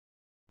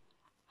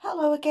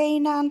Hello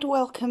again and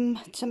welcome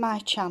to my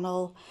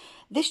channel.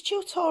 This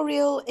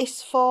tutorial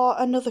is for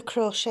another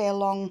crochet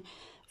along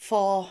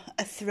for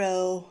a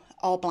throw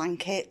or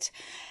blanket.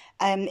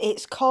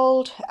 It's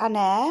called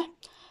Eanair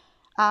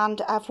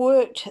and I've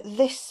worked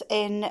this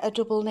in a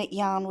double knit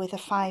yarn with a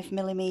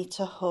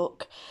 5mm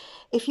hook.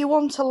 If you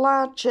want a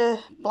larger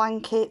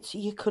blanket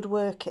you could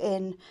work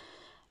in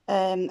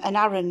an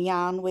Aran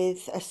yarn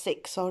with a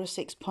 6 or a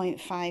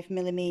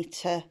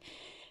 6.5mm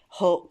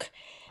hook.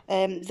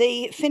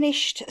 The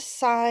finished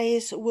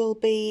size will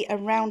be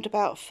around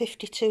about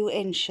 52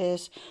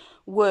 inches,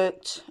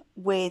 worked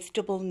with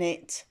double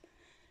knit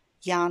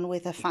yarn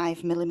with a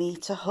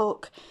 5mm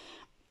hook.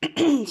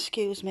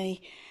 Excuse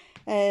me.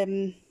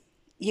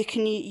 You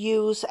can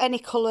use any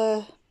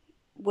colour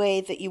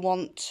way that you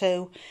want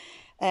to,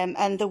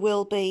 and there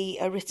will be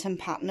a written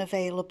pattern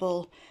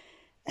available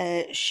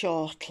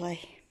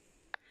shortly.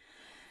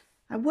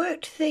 I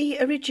worked the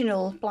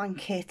original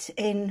blanket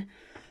in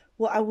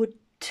what I would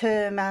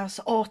term as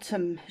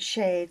autumn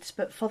shades,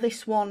 but for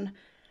this one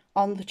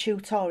on the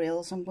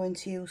tutorials I'm going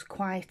to use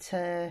quite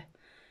a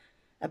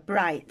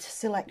bright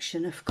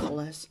selection of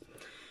colours.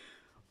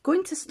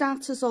 Going to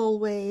start as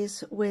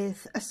always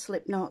with a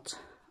slip knot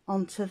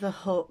onto the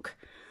hook.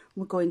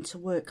 We're going to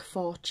work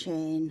 4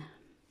 chain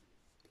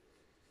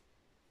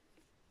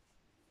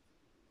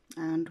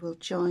and we'll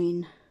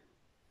join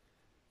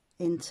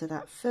into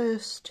that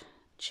first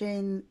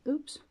chain,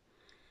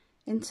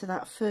 into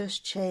that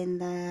first chain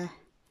there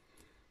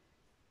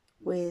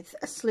with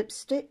a slip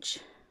stitch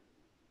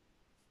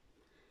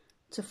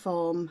to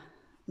form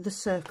the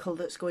circle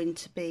that's going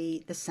to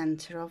be the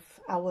centre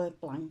of our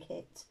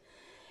blanket.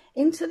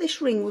 Into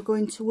this ring we're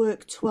going to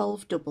work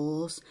 12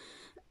 doubles.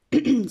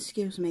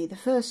 Excuse me. The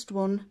first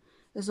one,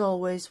 as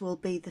always, will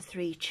be the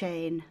 3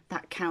 chain.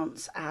 That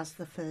counts as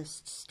the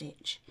first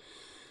stitch.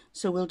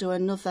 So we'll do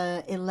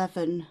another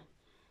 11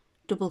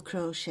 double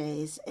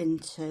crochets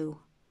into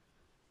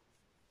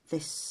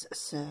this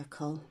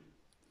circle.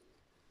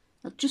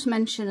 I'll just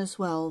mention as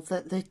well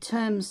that the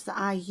terms that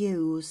I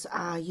use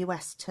are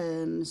US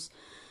terms.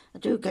 I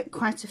do get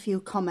quite a few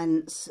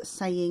comments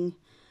saying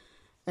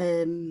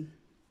that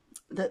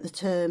the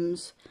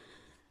terms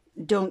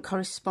don't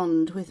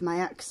correspond with my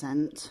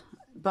accent,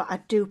 but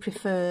I do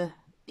prefer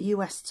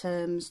US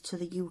terms to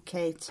the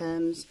UK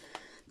terms.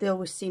 They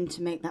always seem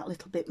to make that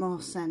little bit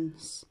more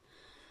sense.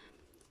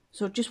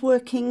 So just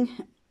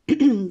working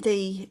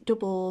the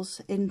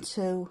doubles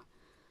into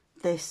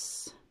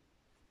this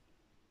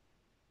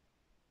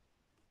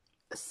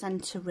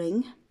centre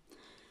ring.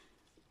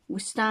 We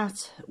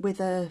start with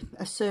a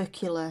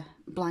circular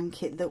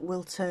blanket that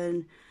will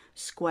turn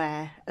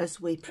square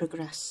as we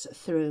progress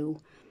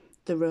through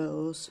the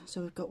rows. So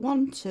we've got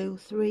 1, 2,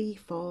 3,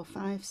 4,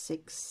 5,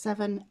 6,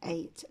 7,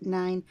 8,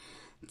 9,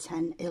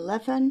 10,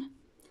 11,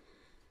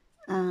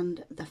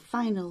 and the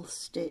final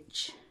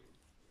stitch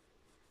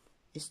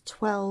is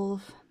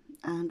 12,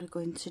 and we're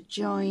going to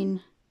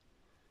join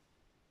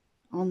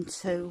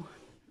onto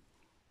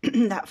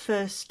that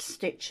first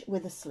stitch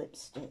with a slip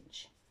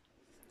stitch,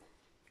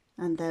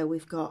 and there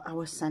we've got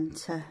our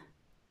centre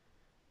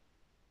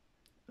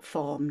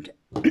formed.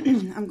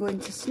 I'm going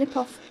to snip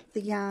off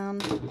the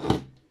yarn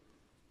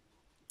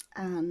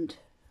and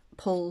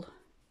pull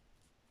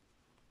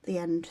the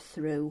end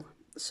through,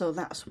 so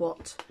that's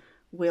what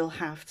we'll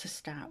have to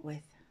start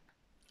with.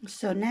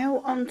 So now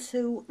on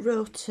to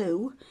row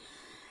 2.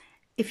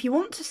 If you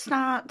want to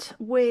start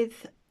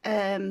with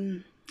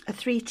a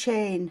 3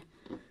 chain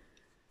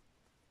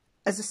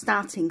as a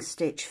starting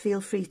stitch,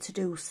 feel free to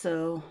do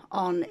so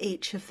on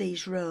each of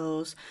these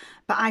rows,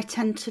 but I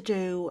tend to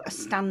do a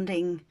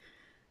standing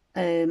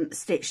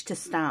stitch to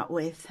start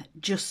with,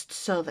 just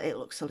so that it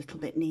looks a little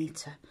bit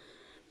neater.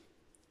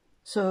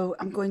 So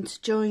I'm going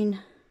to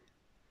join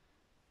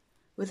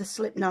with a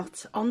slip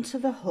knot onto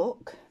the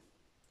hook.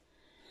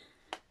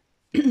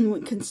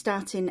 We can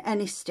start in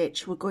any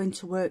stitch. We're going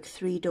to work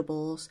 3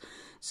 doubles.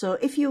 So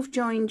if you've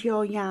joined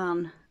your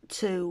yarn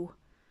to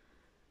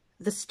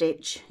the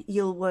stitch,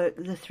 you'll work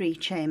the 3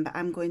 chain, but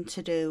I'm going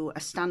to do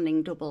a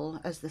standing double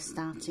as the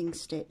starting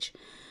stitch.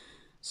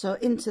 So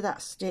into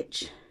that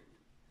stitch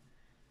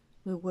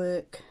we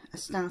work a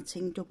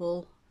starting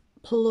double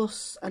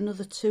plus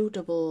another 2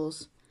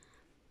 doubles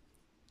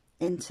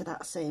into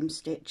that same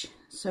stitch.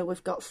 So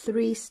we've got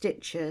 3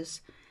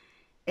 stitches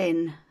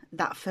in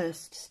that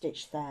first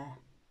stitch there.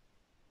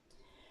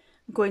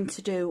 I'm going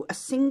to do a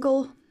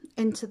single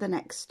into the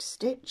next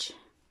stitch,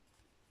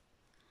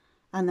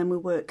 and then we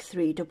work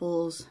 3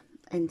 doubles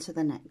into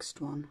the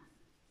next one,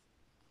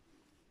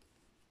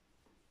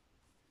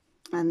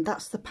 and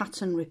that's the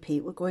pattern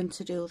repeat. We're going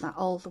to do that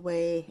all the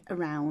way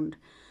around.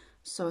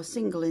 So a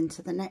single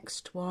into the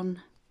next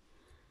one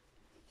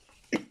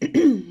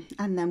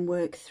and then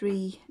work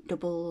 3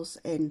 doubles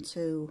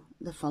into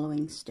the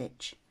following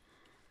stitch.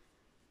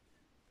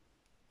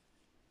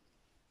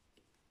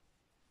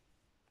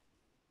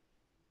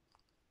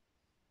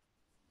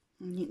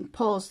 And you can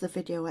pause the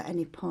video at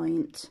any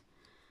point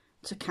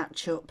to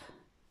catch up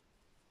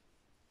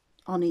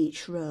on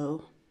each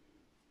row.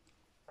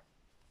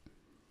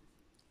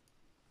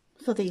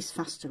 For these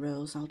faster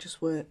rows, I'll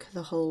just work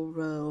the whole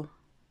row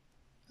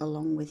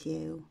along with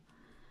you.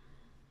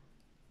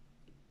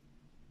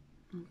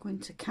 I'm going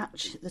to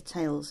catch the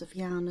tails of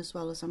yarn as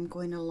well as I'm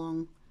going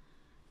along.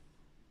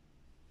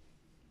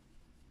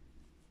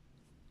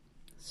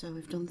 So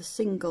we've done the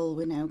single,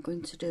 we're now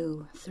going to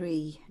do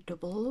 3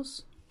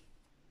 doubles.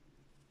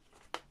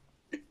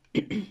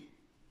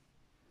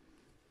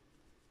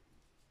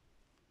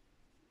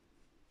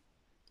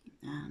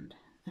 And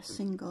a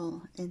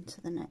single into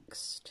the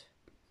next.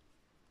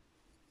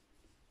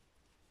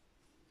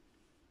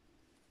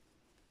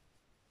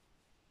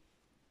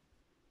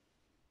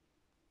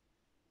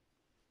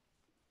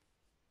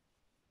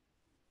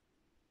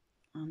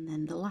 And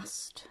then the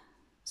last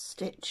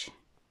stitch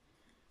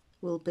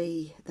will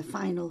be the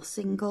final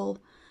single.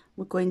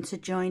 We're going to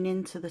join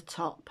into the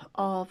top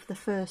of the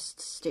first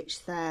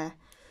stitch there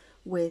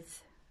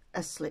with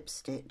a slip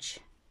stitch.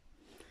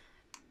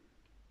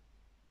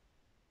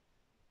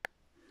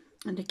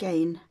 And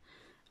again,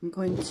 I'm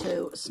going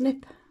to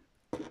snip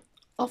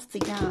off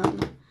the yarn,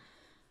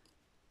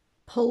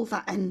 pull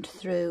that end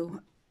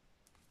through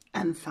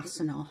and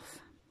fasten off.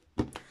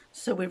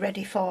 So we're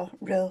ready for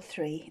row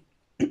 3.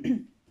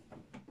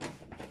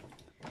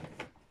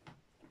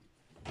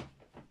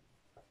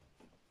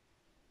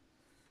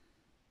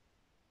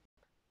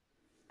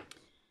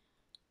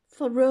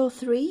 For row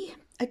 3,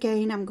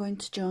 again I'm going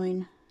to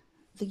join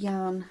the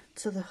yarn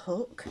to the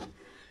hook,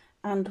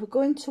 and we're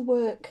going to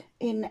work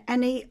in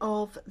any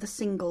of the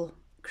single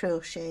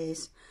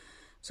crochets.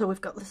 So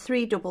we've got the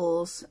 3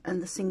 doubles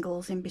and the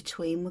singles in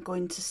between. We're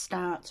going to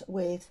start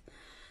with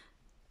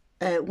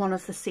one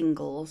of the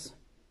singles.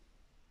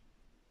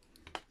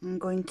 I'm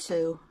going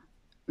to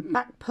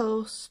back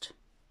post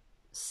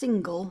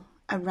single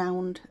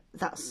around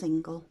that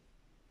single,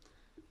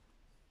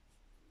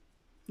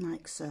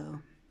 like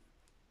so.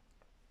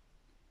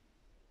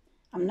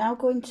 I'm now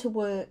going to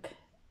work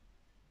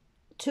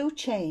 2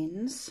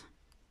 chains.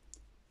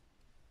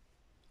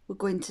 We're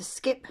going to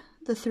skip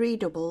the 3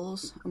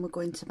 doubles and we're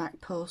going to back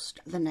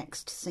post the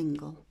next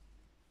single.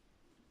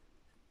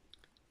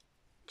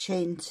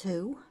 Chain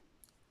 2,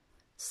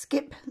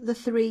 skip the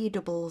 3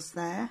 doubles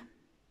there,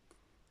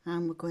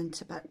 and we're going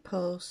to back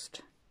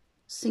post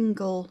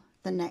single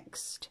the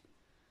next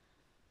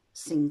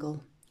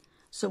single.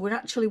 So we're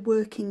actually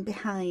working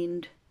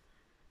behind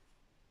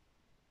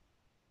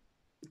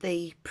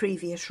the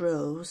previous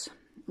rows.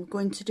 We're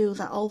going to do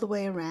that all the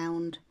way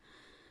around.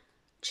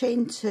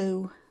 Chain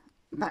 2,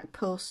 back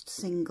post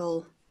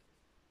single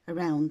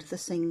around the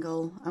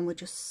single, and we're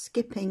just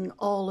skipping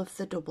all of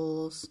the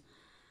doubles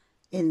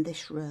in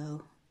this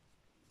row.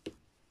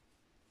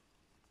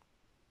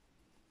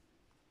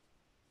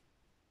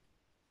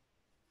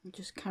 And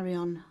just carry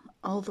on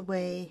all the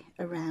way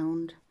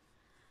around.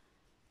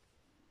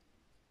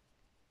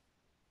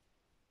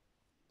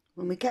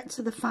 When we get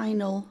to the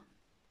final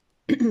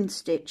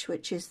stitch,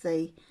 which is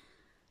the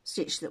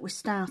stitch that we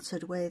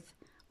started with,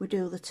 we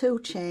do the 2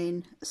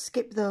 chain,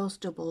 skip those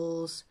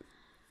doubles,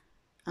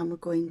 and we're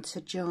going to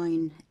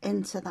join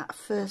into that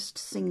first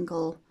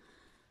single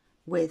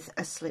with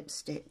a slip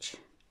stitch.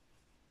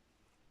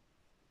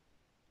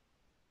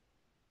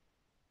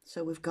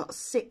 So we've got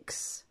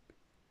 6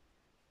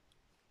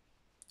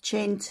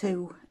 chain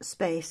 2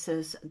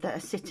 spaces that are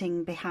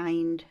sitting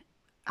behind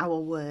our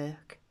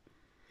work.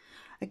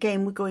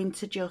 Again, we're going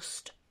to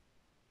just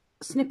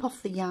snip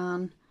off the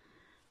yarn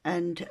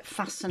and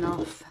fasten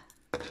off,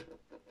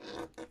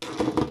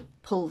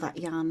 pull that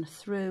yarn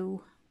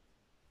through,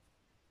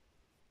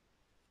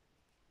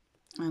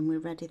 and we're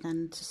ready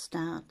then to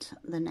start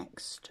the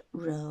next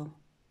row.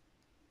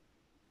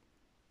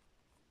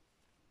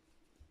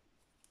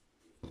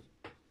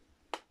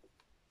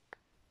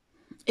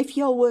 If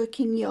you're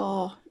working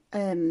your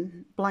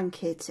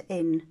blanket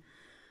in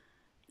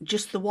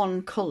just the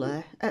one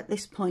colour, at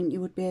this point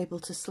you would be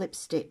able to slip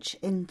stitch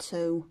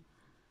into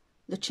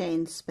the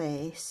chain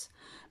space,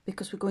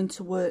 because we're going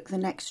to work the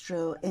next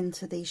row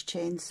into these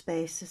chain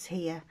spaces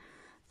here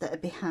that are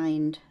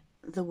behind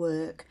the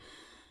work.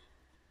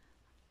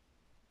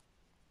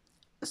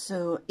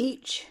 So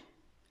each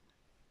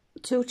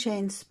 2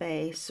 chain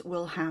space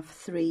will have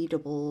 3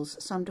 doubles.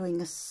 So I'm doing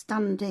a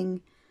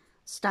standing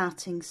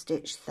starting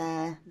stitch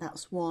there.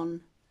 That's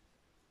 1,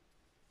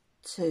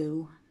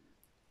 2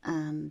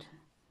 and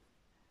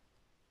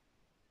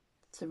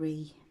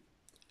 3.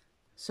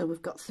 So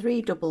we've got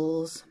 3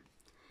 doubles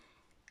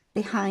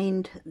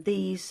behind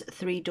these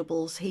 3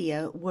 doubles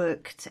here,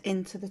 worked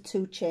into the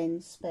 2 chain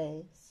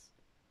space.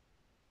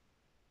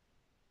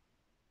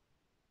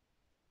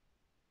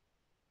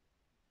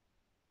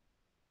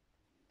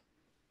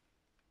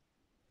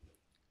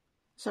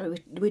 Sorry,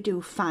 we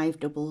do 5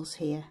 doubles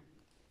here.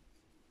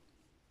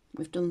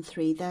 We've done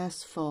 3,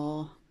 there's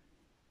 4,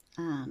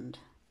 and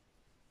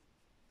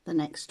the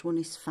next one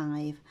is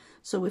 5.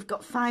 So we've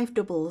got 5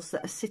 doubles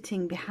that are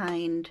sitting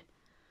behind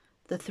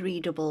the 3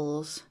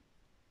 doubles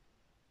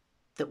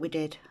that we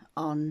did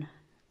on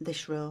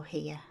this row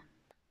here.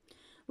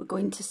 We're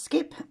going to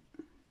skip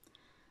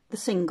the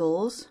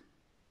singles,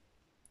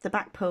 the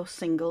back post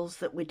singles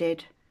that we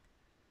did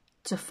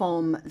to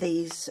form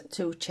these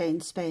 2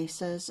 chain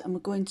spaces, and we're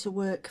going to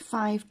work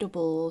 5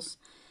 doubles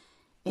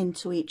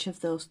into each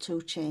of those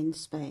 2 chain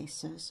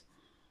spaces.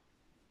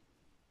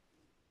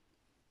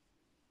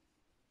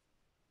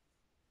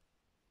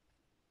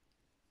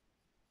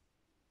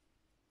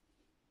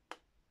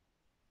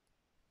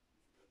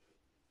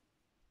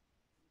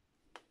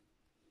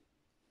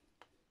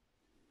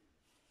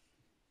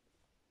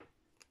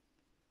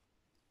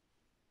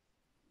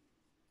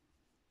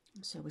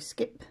 So we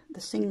skip the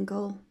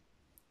single,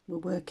 we're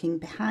working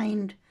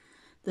behind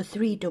the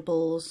 3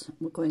 doubles,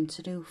 we're going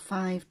to do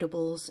 5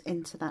 doubles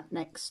into that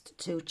next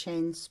 2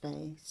 chain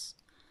space.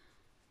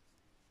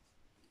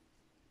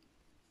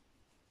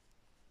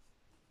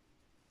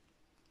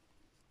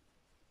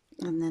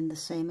 And then the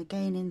same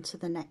again into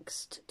the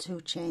next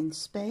 2 chain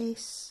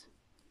space.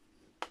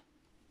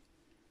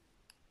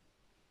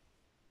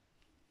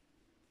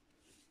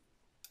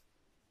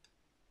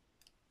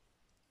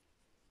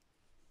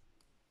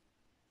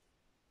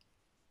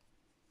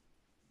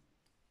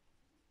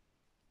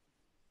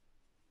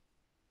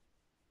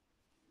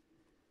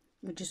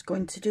 We're just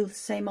going to do the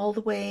same all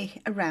the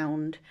way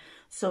around.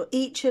 So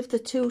each of the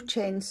 2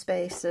 chain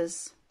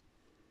spaces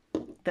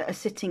that are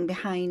sitting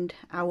behind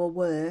our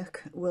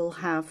work will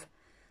have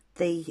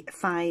the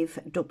 5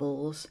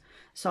 doubles.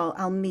 So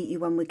I'll meet you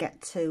when we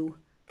get to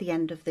the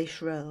end of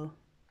this row.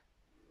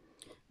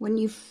 When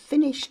you've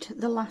finished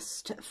the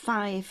last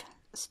 5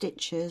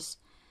 stitches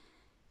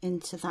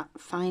into that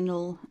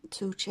final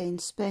 2 chain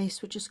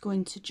space, we're just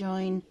going to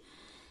join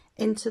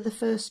into the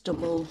first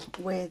double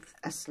with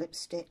a slip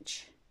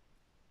stitch.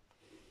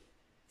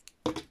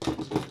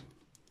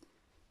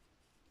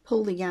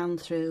 Pull the yarn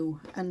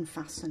through and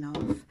fasten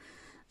off.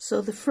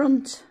 So the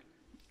front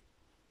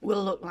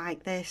will look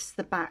like this,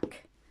 the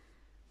back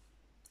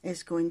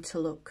is going to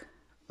look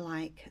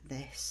like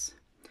this.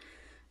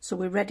 So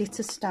we're ready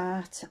to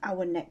start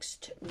our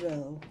next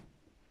row.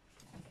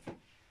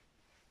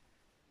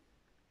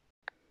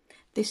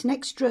 This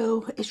next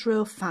row is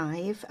row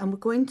 5, and we're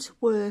going to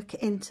work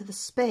into the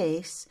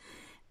space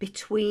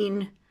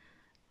between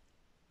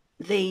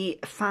the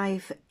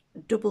 5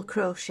 double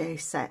crochet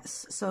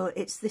sets. So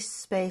it's this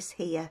space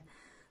here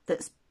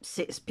that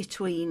sits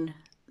between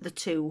the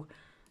 2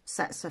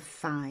 sets of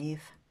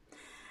 5,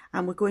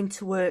 and we're going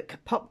to work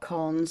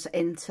popcorns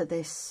into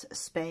this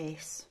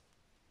space.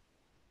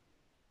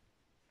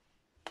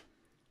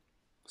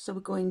 So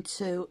we're going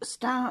to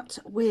start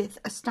with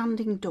a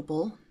standing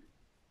double,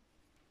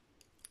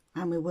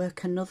 and we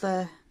work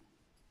another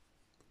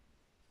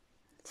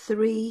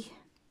 3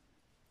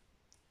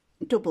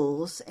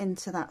 doubles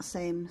into that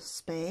same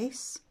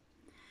space.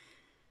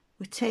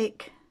 We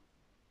take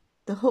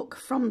the hook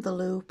from the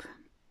loop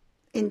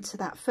into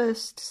that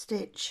first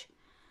stitch,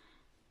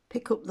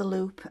 pick up the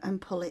loop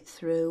and pull it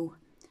through.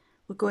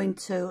 We're going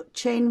to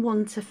chain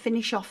 1 to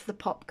finish off the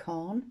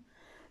popcorn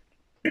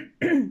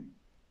and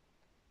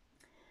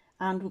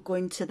we're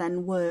going to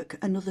then work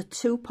another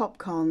 2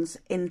 popcorns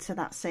into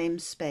that same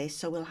space.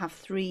 So we'll have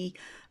 3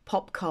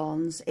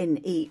 popcorns in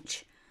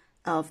each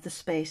of the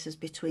spaces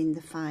between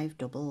the 5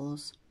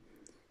 doubles.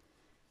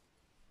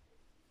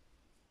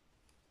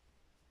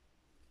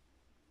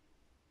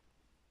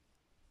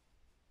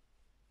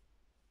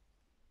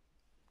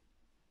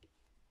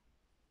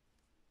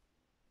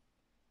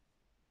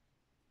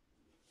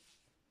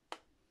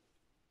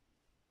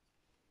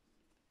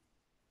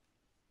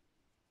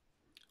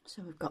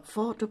 So we've got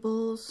 4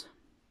 doubles,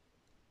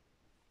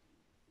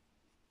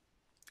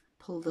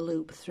 pull the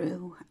loop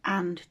through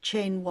and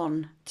chain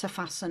 1 to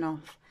fasten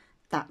off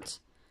that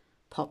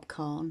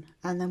popcorn,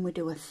 and then we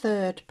do a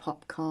 3rd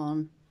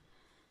popcorn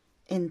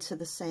into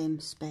the same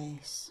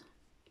space.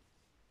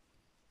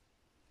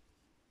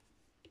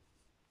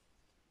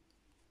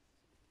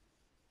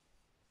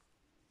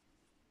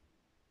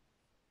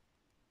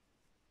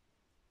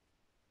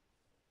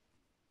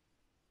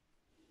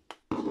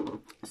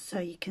 So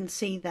you can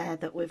see there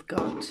that we've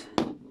got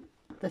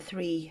the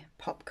 3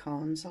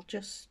 popcorns. I'll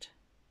just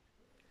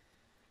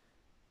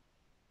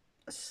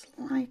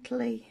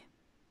slightly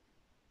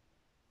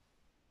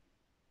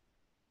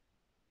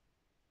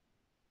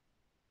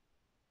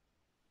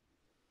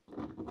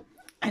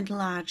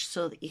enlarge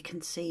so that you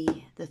can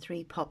see the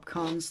 3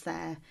 popcorns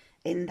there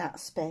in that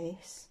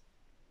space.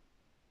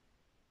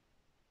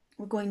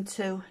 We're going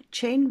to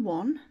chain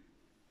 1,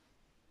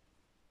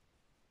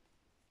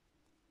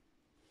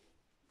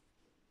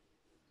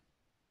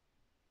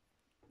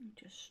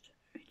 just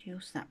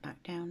reduce that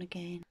back down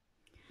again,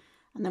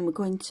 and then we're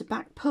going to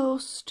back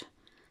post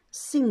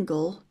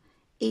single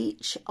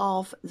each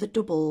of the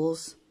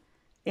doubles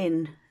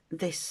in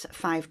this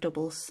 5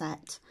 double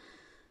set.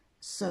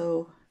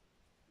 So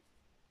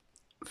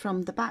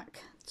from the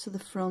back to the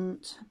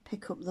front,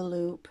 pick up the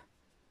loop,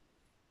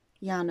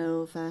 yarn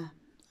over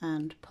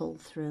and pull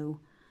through.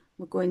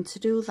 We're going to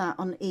do that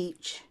on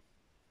each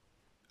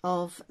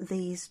of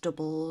these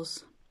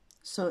doubles.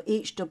 So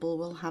each double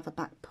will have a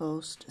back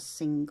post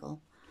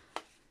single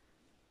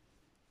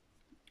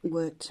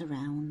worked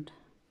around.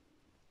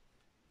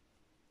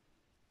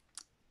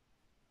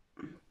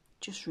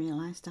 Just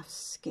realised I've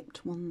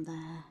skipped one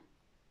there.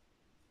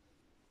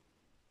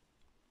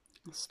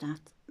 I'll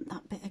start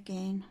that bit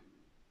again.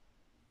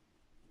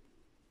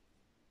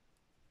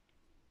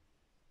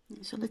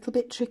 It's a little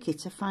bit tricky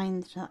to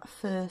find that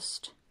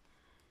first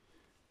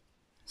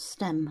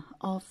stem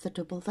of the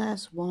double.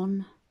 There's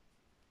 1,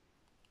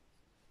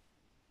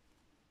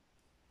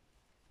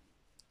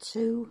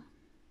 2,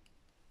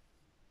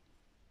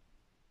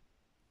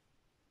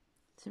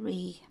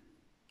 3,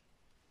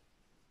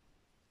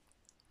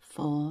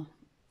 4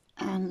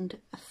 and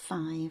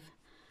 5.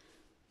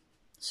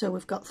 So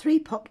we've got 3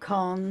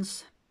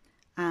 popcorns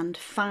and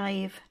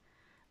 5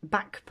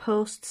 back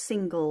post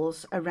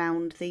singles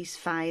around these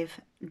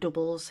 5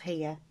 doubles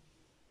here.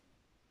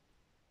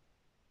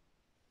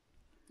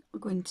 We're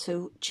going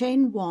to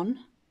chain 1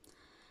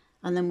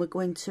 and then we're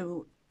going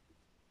to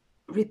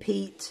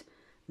repeat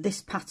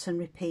this pattern.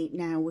 Repeat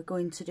now. We're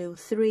going to do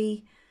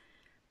 3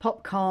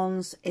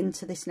 popcorns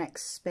into this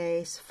next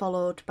space,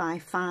 followed by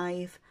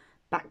 5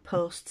 back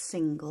post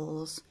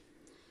singles.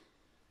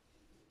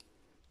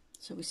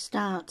 So we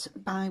start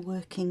by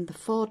working the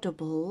 4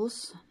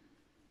 doubles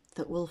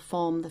that will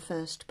form the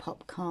first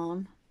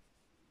popcorn.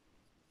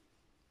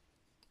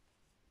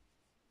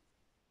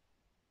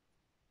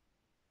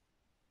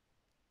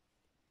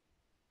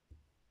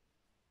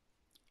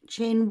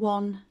 Chain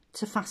 1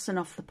 to fasten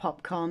off the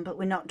popcorn, but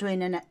we're not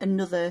doing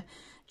another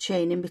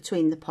chain in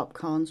between the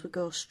popcorns. We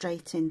go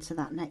straight into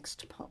that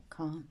next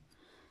popcorn.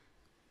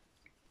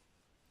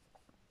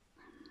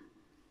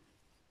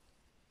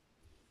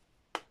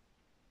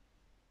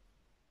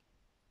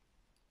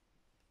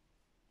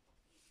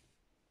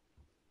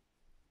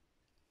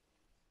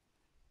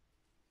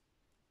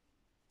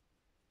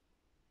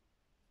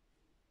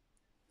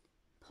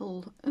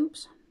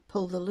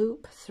 Pull the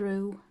loop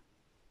through,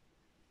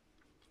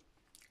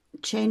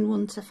 chain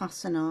 1 to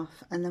fasten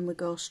off, and then we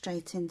go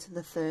straight into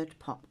the 3rd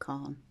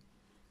popcorn.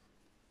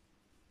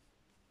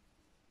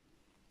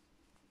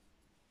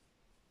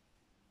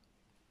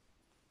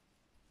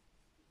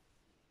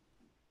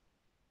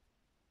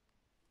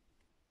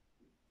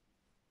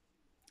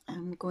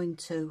 I'm going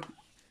to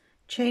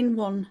chain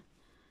 1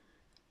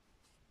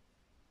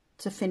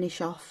 to finish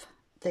off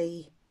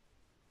the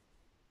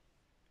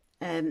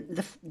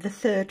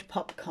 3rd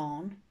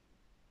popcorn.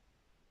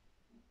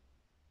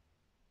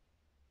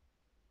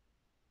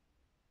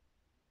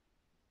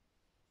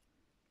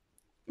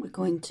 We're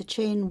going to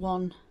chain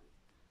 1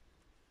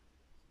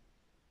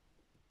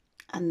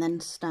 and then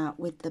start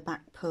with the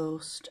back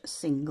post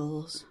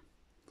singles,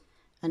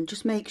 and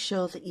just make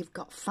sure that you've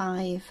got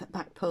 5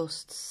 back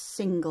post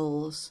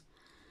singles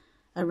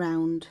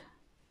around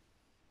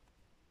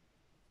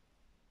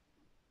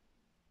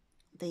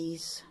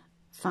these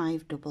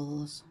 5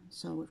 doubles.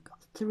 So we've got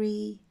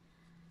 3,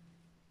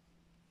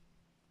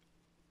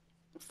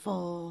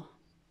 4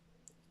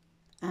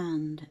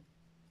 and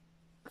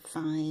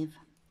 5,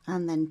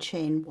 and then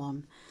chain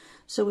 1.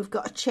 So we've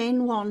got a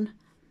chain 1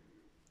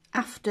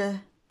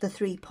 after the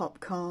 3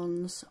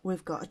 popcorns,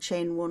 we've got a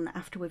chain 1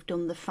 after we've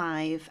done the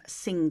 5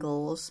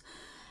 singles,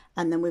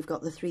 and then we've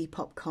got the 3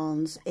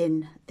 popcorns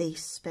in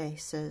these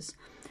spaces.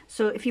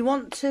 So if you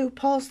want to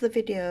pause the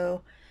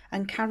video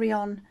and carry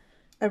on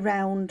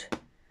around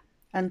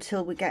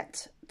until we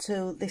get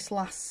to this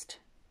last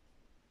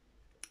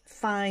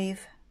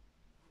 5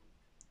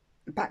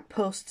 back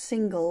post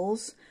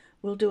singles,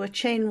 we'll do a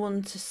chain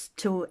 1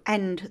 to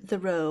end the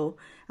row,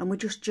 and we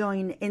just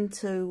join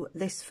into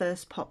this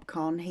first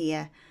popcorn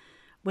here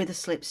with a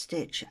slip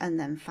stitch and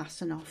then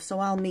fasten off. So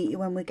I'll meet you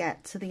when we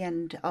get to the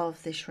end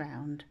of this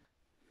round.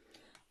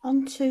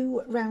 On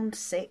to round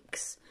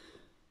 6.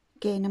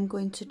 Again, I'm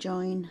going to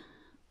join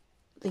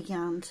the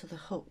yarn to the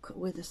hook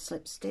with a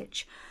slip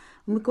stitch,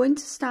 and we're going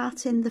to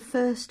start in the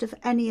first of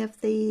any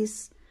of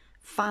these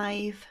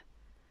 5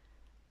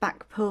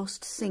 back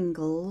post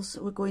singles.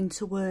 We're going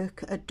to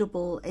work a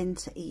double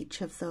into each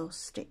of those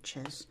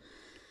stitches.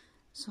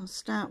 So I'll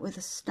start with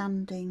a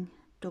standing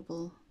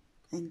double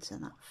into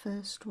that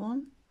first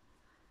one,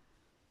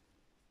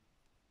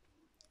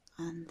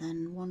 and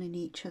then 1 in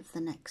each of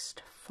the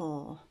next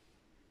 4.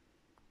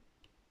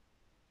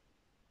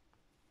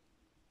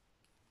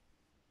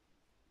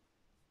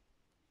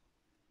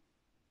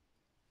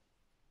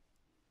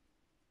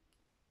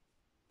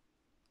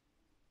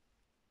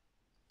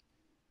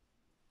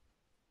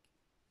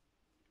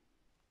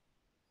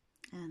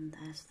 And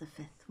there's the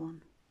 5th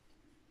one.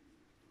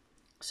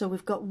 So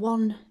we've got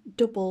 1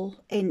 double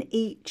in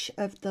each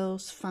of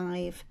those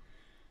 5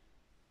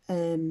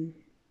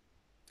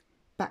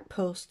 back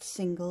post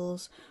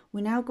singles.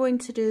 We're now going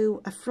to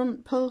do a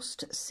front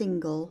post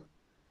single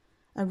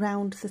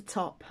around the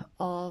top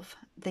of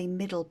the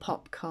middle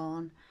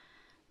popcorn.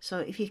 So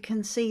if you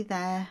can see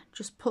there,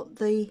 just put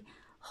the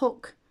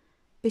hook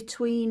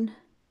between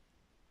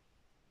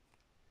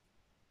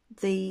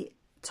the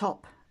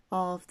top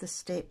of the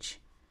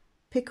stitch,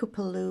 pick up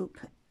a loop,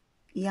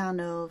 yarn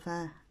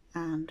over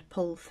and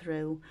pull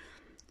through.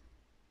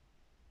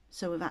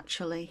 So we've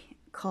actually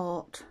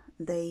caught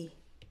the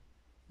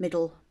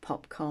middle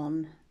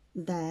popcorn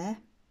there.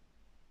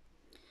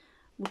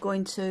 we're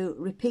going to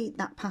repeat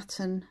that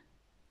pattern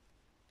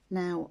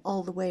now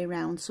all the way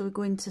around. So we're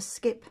going to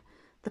skip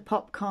the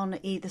popcorn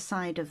at either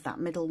side of that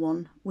middle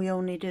one. We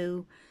only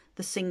do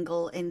the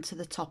single into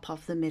the top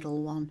of the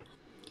middle one.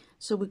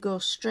 So we go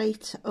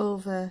straight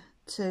over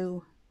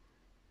to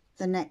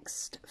the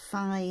next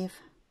 5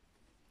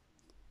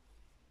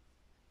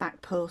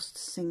 back post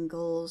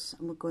singles,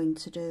 and we're going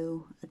to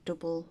do a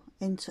double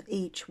into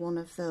each one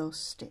of those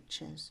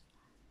stitches.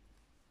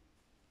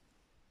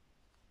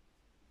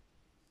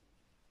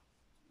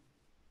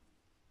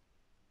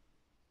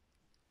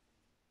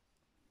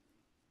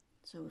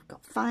 So we've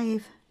got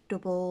 5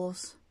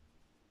 doubles,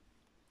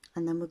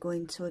 and then we're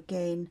going to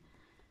again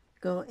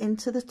go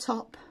into the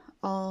top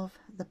of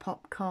the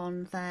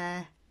popcorn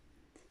there,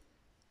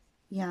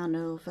 yarn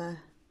over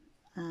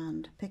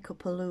and pick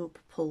up a loop,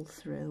 pull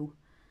through,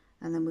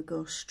 and then we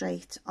go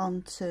straight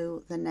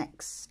onto the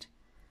next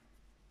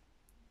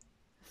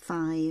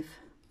 5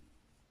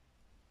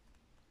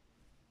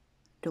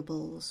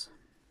 doubles.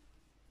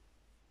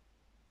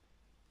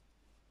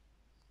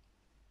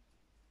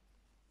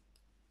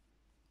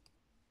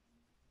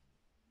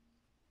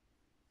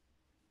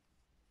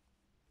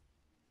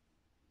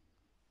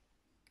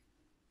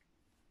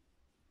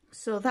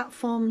 So that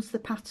forms the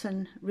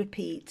pattern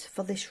repeat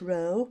for this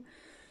row.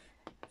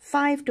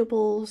 5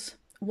 doubles,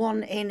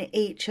 1 in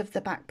each of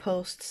the back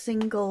post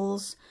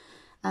singles,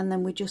 and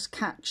then we just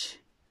catch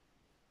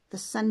the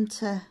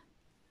centre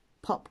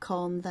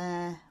popcorn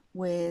there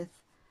with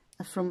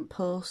a front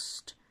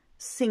post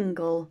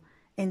single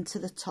into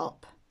the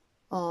top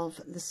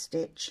of the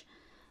stitch,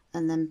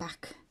 and then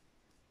back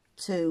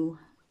to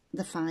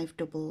the 5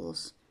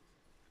 doubles,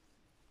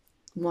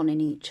 1 in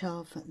each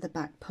of the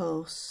back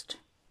post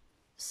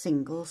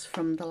singles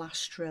from the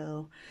last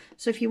row.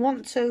 So if you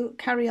want to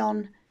carry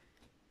on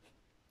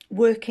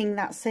working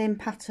that same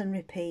pattern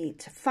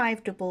repeat,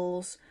 5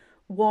 doubles,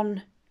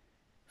 1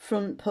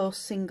 front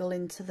post single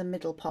into the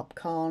middle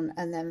popcorn,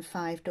 and then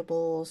 5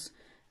 doubles,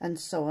 and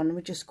so on. We're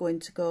just going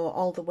to go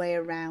all the way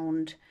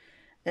around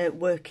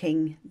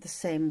working the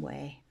same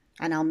way,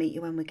 and I'll meet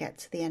you when we get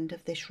to the end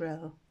of this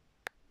row.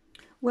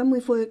 When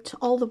we've worked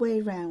all the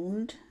way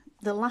around,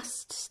 the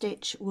last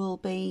stitch will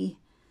be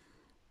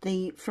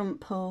the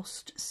front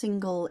post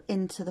single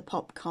into the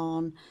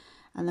popcorn,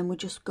 and then we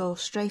just go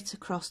straight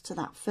across to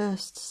that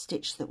first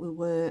stitch that we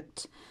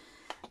worked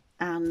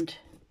and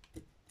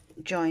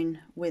join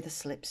with a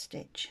slip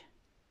stitch,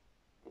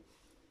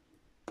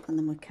 and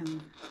then we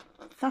can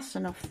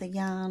fasten off the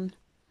yarn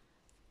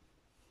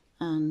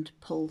and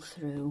pull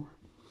through.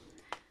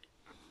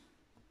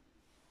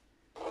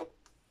 There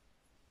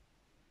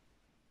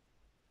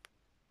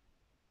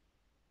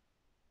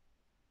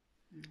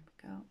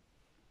we go.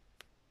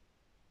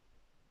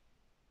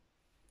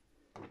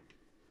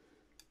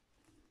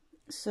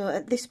 So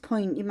at this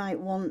point you might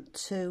want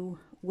to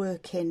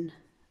work in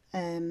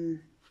the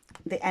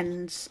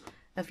ends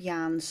of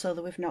yarn so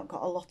that we've not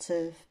got a lot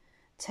of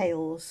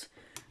tails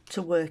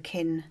to work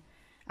in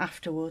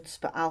afterwards,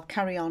 but I'll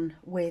carry on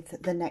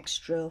with the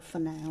next row for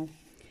now.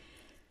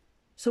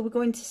 So we're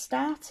going to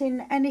start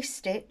in any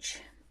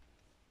stitch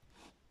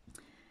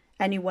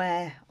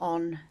anywhere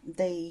on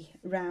the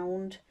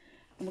round,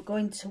 and we're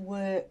going to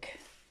work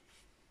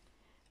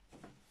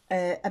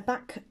a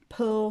back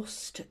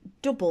post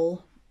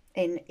double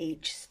in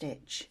each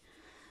stitch.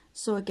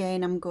 So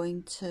again, I'm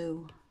going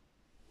to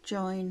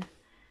join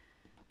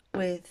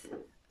with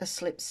a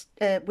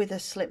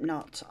slip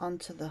knot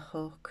onto the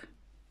hook.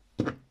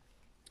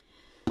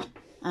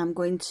 I'm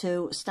going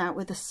to start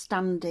with a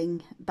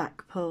standing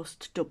back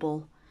post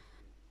double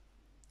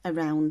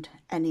around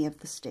any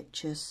of the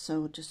stitches,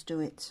 so just do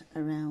it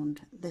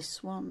around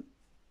this one.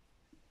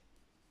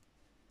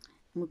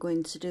 And we're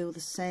going to do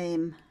the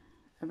same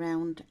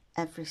around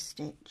every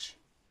stitch.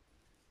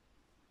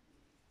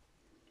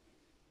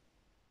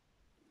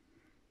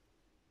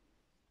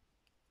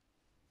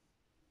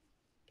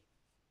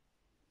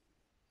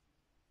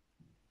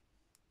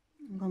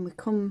 When we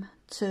come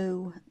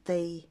to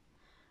the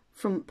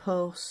front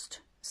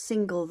post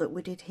single that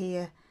we did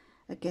here,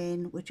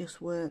 again we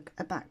just work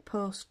a back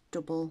post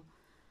double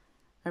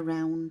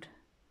around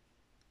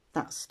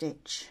that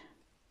stitch,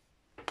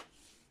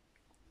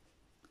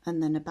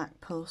 and then a back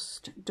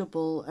post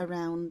double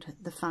around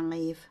the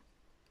 5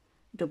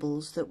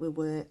 doubles that we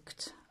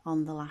worked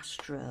on the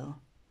last row.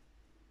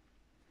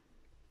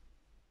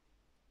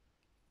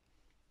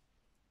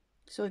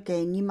 So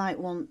again, you might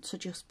want to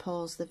just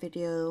pause the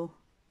video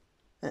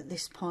at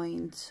this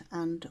point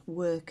and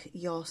work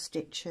your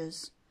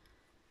stitches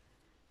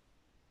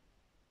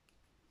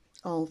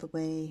all the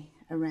way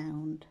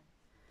around.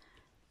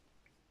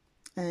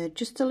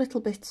 Just a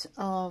little bit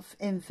of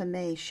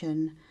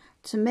information.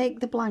 To make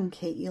the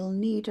blanket, you'll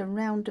need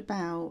around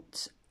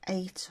about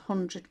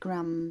 800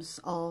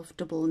 grams of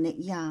double knit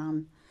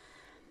yarn,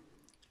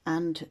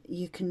 and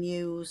you can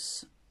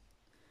use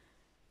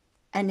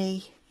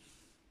any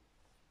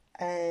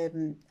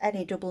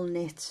double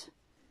knit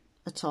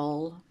at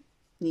all.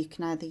 You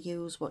can either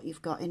use what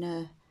you've got in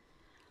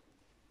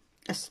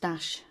a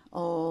stash,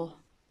 or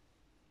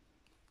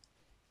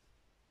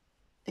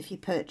if you're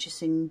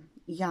purchasing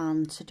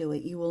yarn to do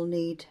it, you will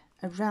need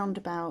around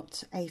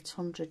about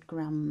 800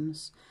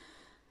 grams.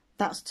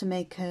 That's to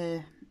make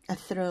a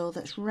throw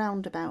that's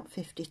round about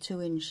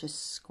 52 inches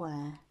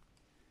square.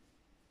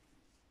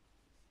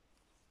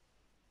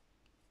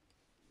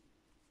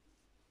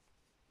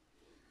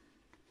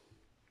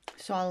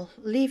 So I'll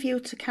leave you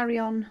to carry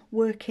on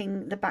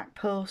working the back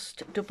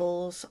post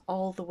doubles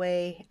all the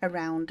way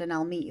around, and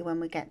I'll meet you when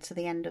we get to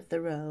the end of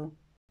the row.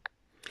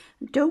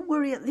 Don't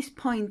worry at this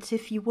point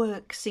if your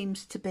work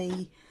seems to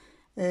be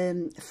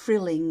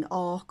frilling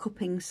or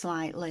cupping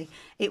slightly.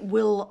 It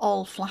will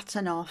all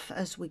flatten off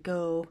as we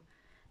go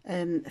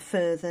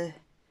further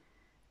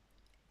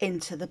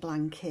into the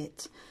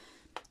blanket.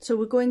 So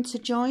we're going to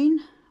join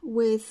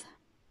with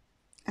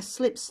a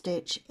slip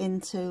stitch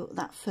into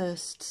that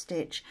first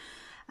stitch,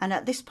 and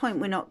at this point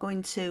we're not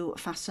going to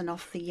fasten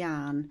off the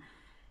yarn.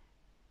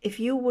 If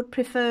you would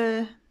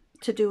prefer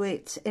to do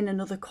it in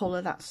another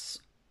colour, that's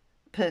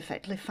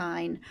perfectly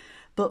fine,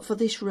 but for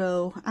this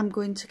row I'm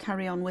going to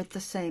carry on with the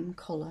same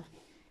colour.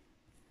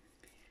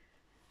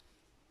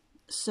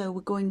 So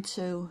we're going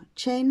to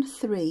chain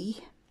 3,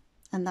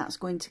 and that's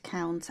going to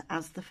count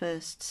as the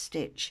first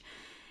stitch.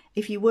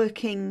 If you're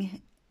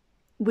working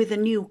with a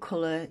new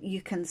colour,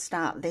 you can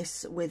start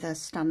this with a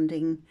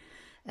standing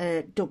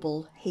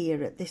double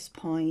here at this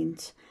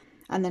point,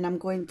 and then I'm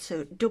going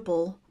to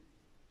double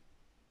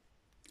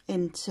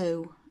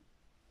into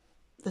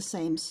the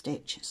same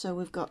stitch. So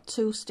we've got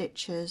 2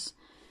 stitches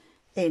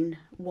in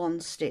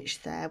 1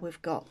 stitch there.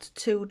 We've got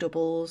 2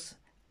 doubles,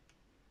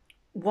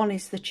 one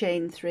is the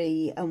chain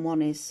 3 and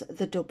one is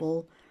the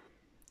double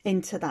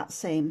into that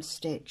same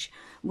stitch.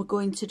 We're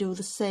going to do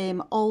the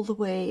same all the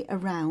way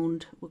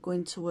around. We're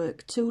going to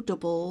work 2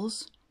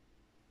 doubles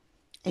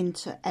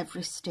into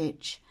every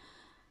stitch.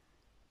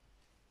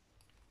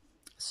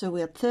 So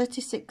we had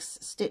 36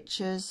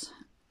 stitches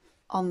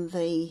on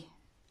the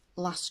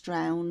last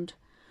round.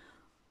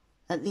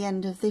 At the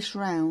end of this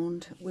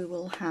round we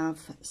will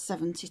have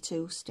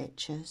 72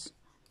 stitches.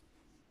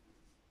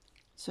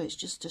 So it's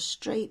just a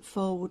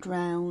straightforward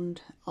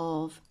round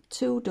of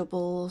 2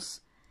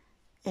 doubles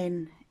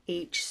in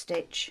each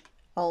stitch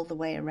all the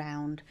way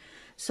around.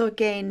 So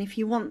again, if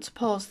you want to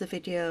pause the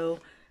video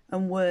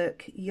and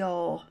work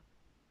your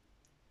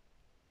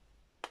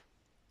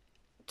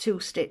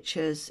 2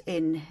 stitches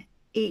in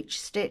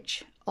each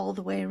stitch all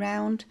the way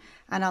around,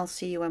 and I'll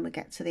see you when we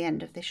get to the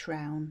end of this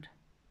round.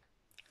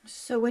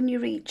 So when you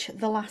reach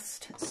the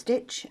last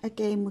stitch,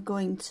 again we're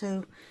going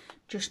to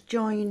just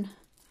join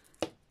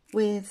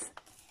with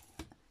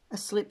a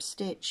slip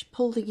stitch,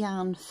 pull the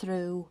yarn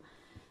through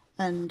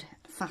and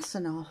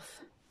fasten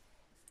off.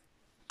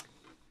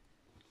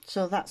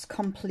 So that's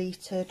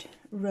completed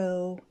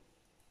row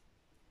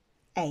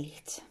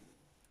 8.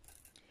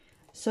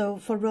 So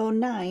for row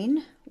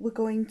 9 we're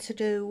going to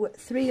do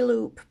 3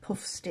 loop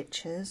puff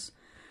stitches,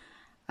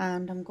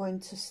 and I'm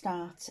going to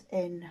start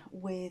in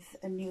with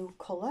a new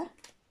colour.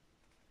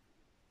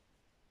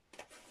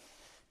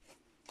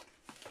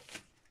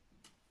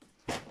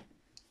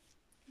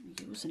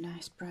 Use a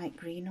nice bright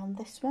green on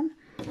this one.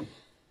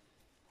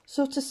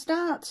 So to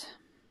start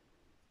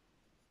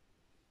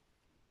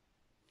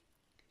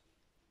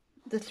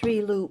the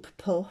 3 loop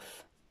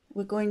puff,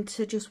 we're going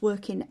to just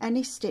work in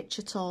any stitch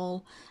at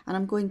all, and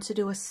I'm going to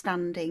do a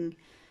standing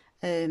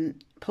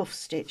puff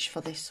stitch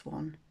for this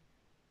one.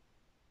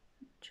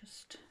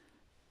 Just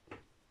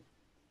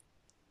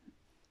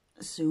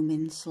zoom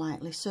in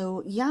slightly.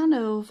 So yarn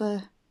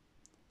over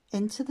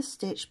into the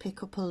stitch,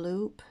 pick up a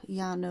loop,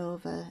 yarn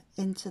over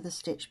into the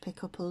stitch,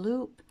 pick up a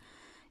loop,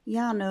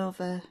 yarn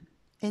over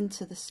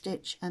into the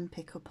stitch and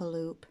pick up a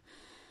loop.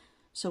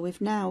 So we've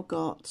now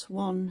got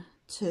 1,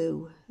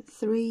 2,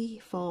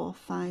 3, 4,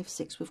 5,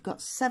 6. We've got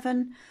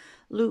 7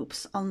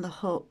 loops on the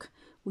hook.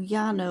 We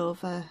yarn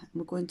over and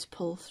we're going to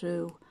pull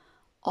through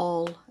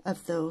all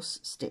of those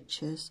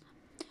stitches.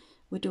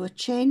 We do a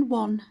chain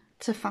 1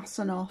 to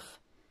fasten off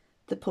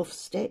the puff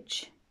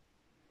stitch,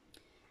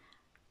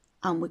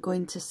 and we're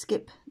going to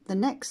skip the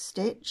next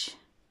stitch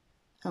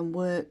and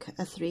work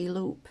a 3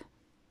 loop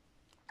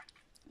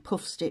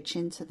puff stitch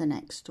into the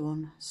next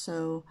one.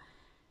 So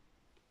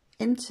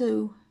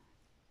into,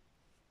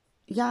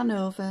 yarn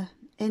over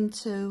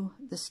into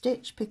the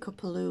stitch, pick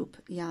up a loop,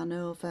 yarn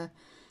over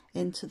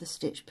into the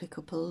stitch, pick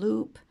up a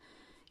loop,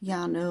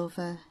 yarn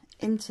over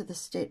into the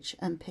stitch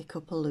and pick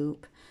up a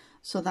loop.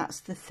 So that's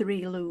the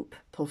 3 loop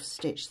puff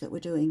stitch that we're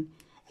doing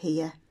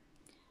here,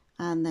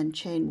 and then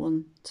chain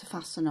 1 to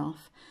fasten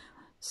off.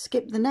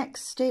 Skip the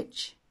next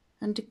stitch,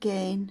 and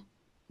again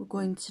we're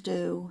going to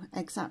do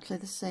exactly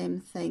the same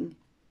thing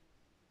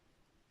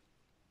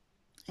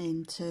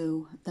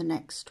into the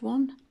next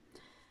one.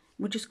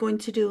 We're just going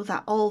to do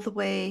that all the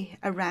way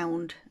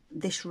around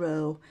this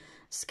row.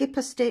 Skip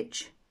a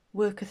stitch,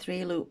 work a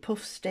 3 loop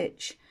puff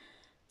stitch,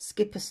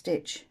 skip a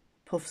stitch,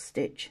 puff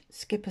stitch,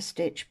 skip a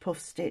stitch, puff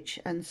stitch,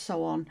 and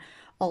so on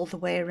all the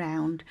way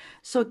around.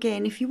 So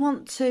again, if you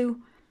want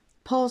to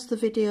pause the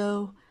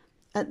video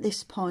at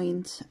this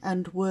point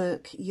and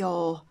work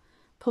your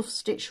puff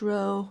stitch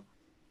row,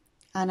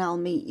 and I'll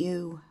meet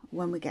you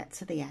when we get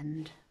to the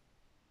end.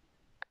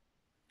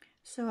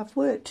 So I've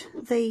worked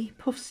the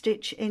puff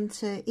stitch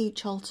into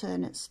each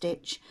alternate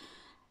stitch.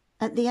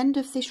 At the end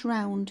of this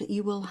round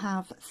you will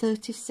have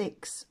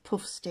 36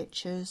 puff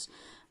stitches.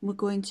 We're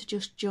going to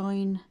just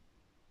join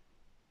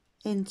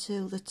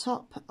into the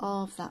top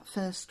of that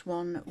first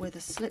one with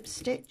a slip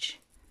stitch,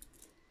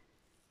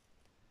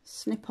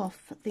 snip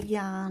off the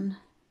yarn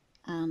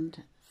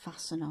and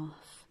fasten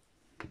off.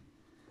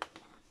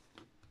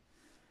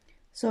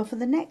 So for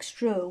the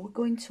next row we're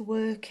going to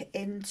work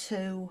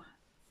into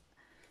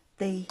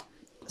the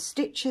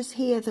stitches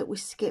here that we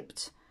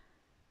skipped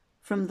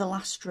from the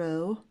last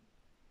row,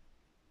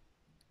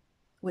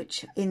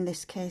 which in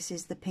this case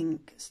is the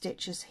pink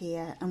stitches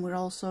here, and we're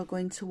also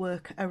going to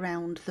work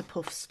around the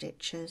puff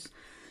stitches.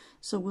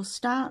 So we'll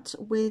start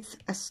with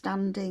a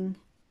standing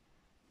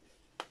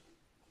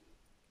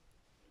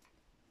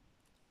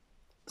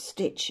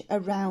stitch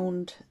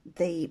around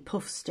the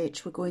puff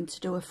stitch. We're going to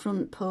do a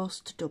front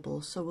post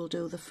double, so we'll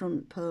do the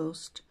front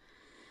post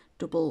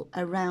double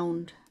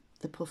around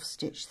the puff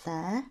stitch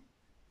there,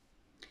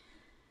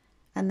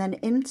 and then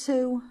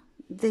into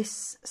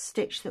this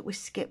stitch that we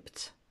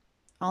skipped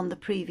on the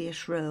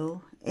previous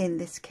row. In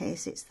this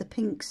case it's the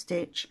pink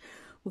stitch.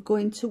 We're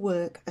going to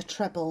work a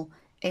treble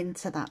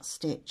into that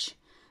stitch,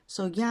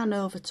 so yarn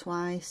over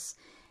twice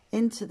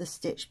into the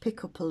stitch,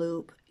 pick up a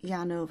loop,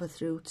 yarn over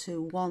through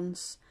two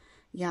once,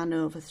 yarn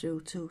over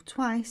through two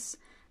twice,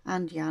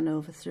 and yarn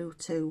over through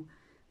two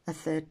a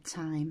third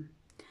time,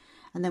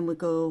 and then we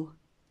go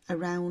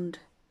around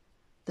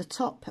the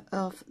top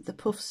of the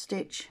puff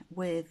stitch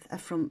with a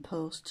front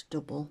post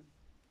double,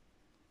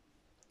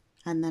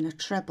 and then a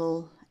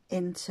treble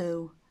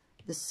into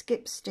the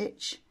skip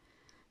stitch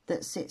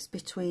that sits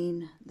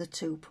between the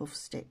two puff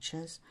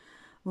stitches.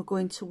 We're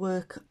going to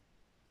work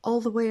all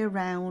the way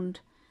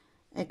around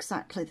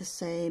exactly the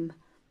same,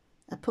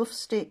 a puff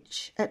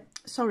stitch,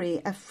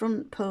 a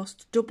front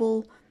post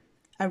double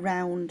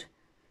around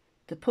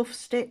the puff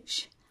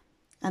stitch,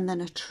 and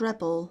then a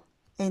treble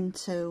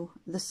into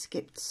the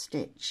skipped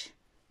stitch,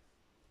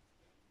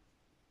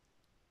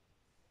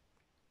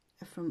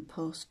 a front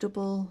post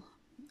double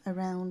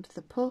around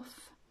the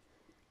puff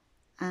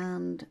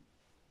and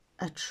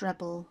a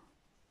treble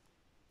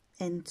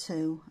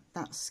into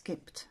that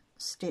skipped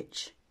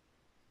stitch.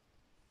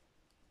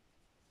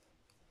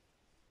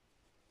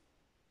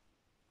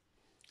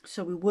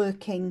 So we're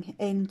working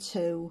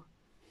into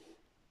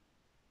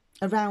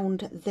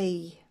around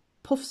the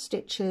puff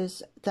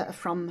stitches that are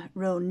from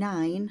row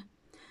 9,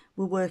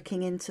 we're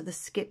working into the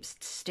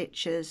skipped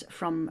stitches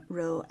from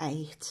row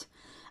 8,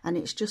 and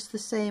it's just the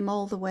same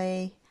all the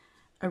way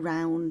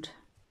around,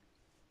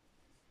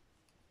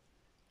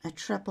 a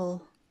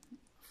treble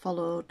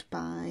followed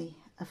by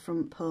a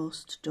front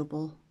post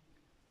double.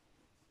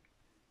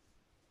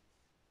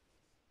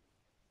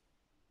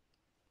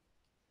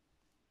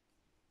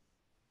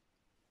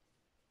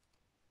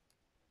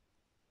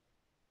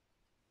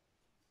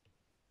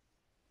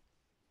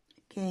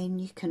 Again,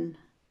 you can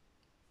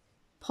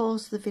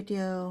pause the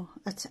video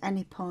at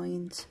any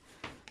point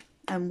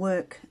and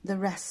work the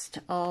rest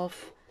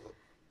of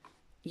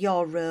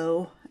your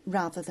row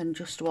rather than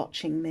just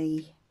watching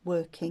me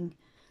working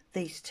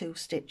these two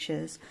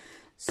stitches.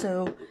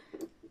 So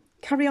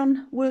carry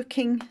on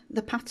working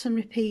the pattern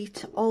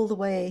repeat all the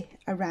way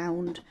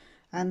around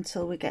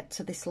until we get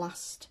to this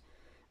last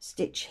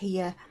stitch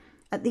here.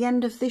 At the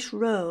end of this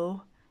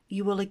row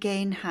you will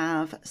again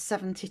have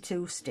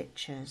 72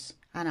 stitches,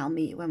 and I'll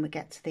meet you when we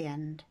get to the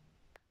end.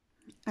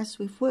 As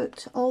we've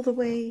worked all the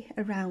way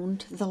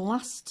around, the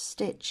last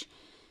stitch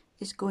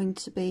is going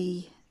to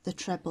be the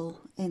treble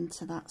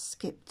into that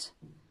skipped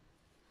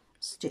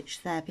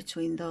stitch there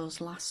between those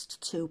last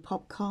two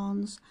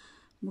popcorns.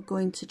 We're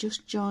going to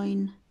just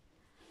join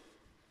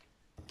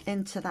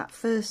into that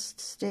first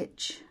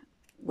stitch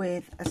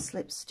with a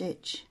slip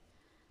stitch,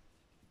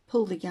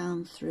 pull the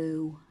yarn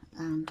through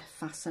and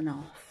fasten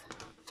off.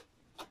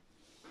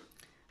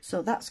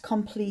 So that's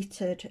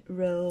completed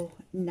row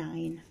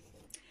 9.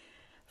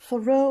 For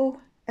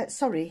row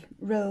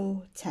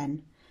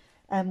 10,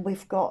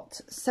 we've got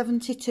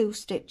 72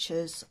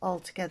 stitches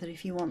altogether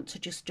if you want to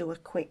just do a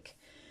quick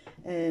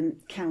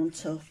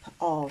count up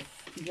of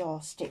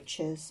your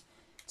stitches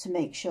to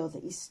make sure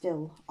that you're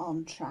still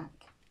on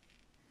track.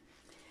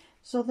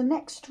 So the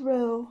next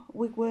row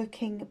we're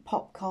working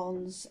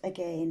popcorns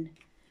again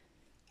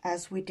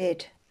as we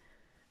did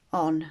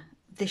on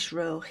this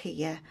row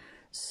here.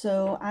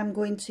 So I'm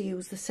going to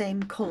use the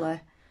same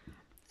colour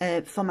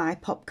for my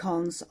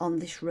popcorns on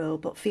this row,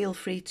 but feel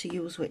free to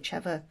use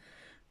whichever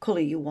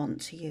colour you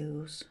want to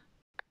use.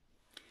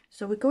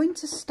 So we're going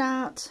to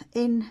start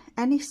in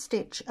any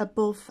stitch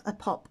above a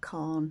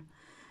popcorn.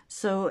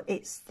 So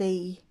it's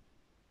the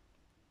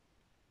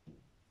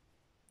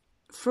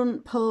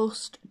front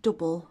post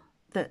double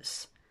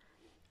that's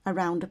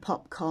around a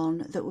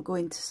popcorn that we're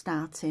going to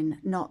start in,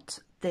 not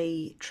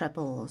the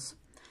trebles.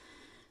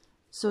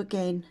 So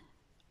again,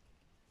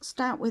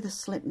 start with a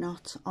slip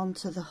knot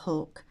onto the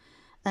hook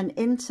and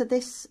into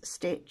this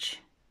stitch,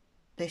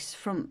 this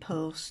front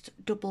post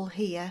double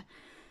here,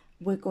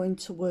 we're going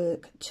to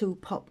work 2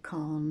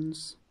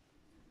 popcorns.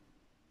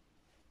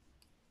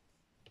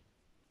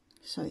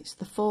 So it's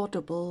the 4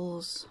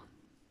 doubles,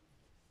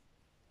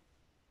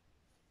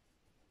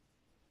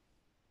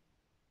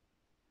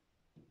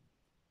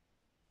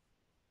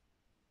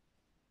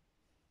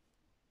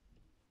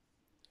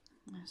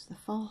 there's the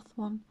 4th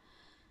one,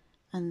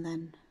 and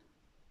then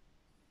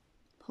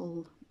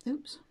pull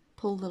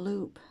the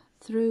loop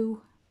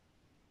through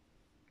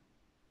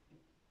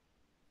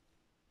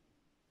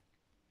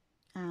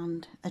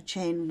and a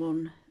chain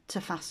 1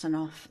 to fasten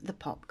off the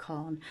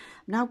popcorn.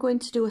 I'm now going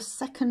to do a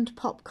 2nd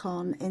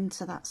popcorn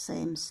into that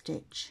same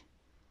stitch.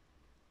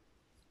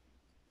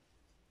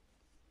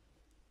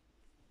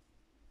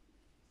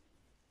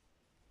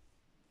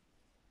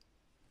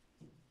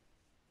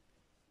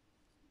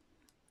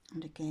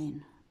 And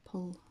again,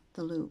 pull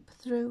the loop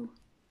through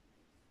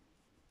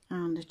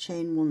and a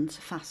chain 1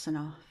 to fasten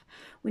off.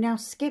 We now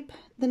skip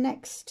the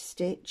next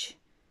stitch,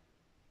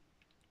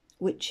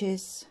 which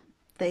is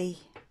the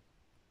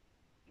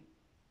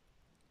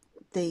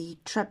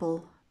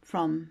treble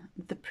from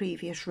the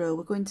previous row.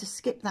 We're going to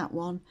skip that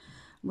one.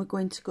 We're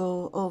going to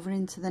go over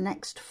into the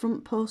next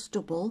front post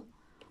double.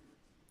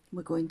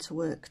 We're going to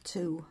work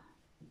 2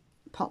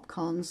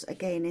 popcorns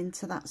again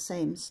into that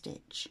same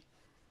stitch.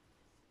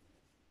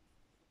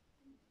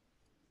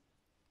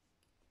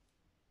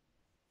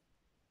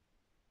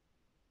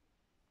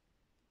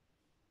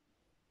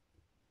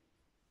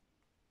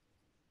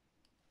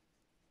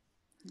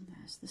 And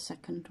there's the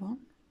 2nd one.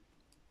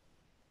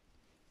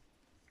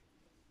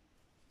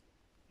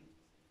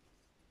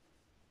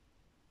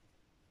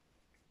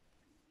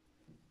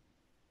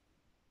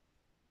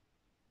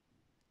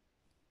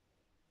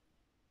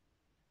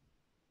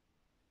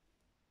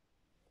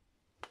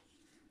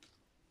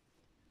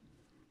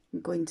 I'm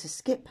going to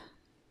skip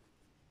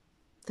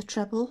the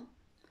treble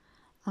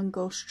and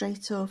go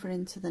straight over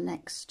into the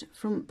next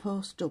front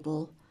post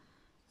double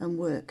and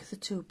work the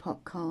 2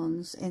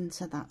 popcorns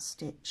into that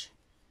stitch.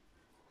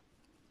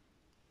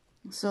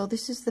 So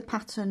this is the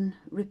pattern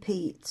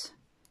repeat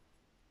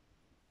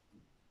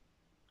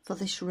for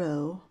this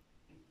row.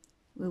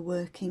 We're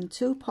working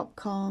 2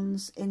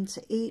 popcorns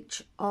into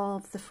each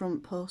of the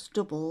front post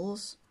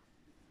doubles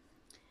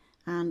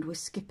and we're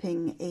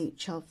skipping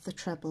each of the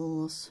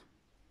trebles.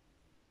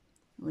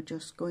 We're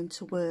just going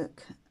to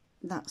work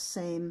that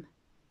same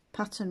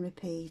pattern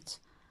repeat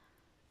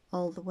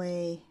all the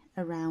way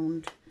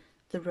around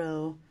the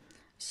row.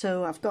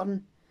 So I've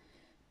gotten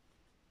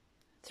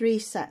 3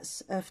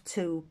 sets of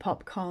 2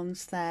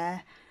 popcorns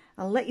there.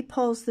 I'll let you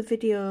pause the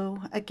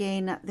video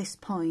again at this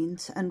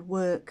point and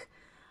work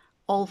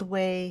all the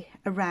way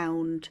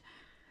around,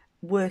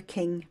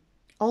 working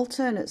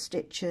alternate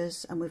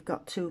stitches, and we've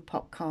got 2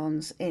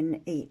 popcorns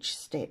in each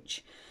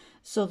stitch.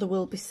 So there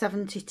will be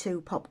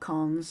 72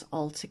 popcorns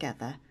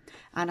altogether,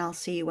 and I'll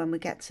see you when we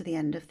get to the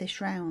end of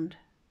this round.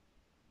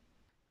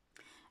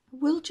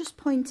 We'll just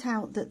point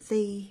out that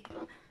the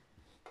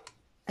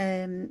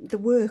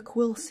work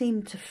will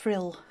seem to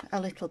frill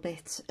a little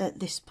bit at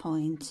this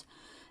point.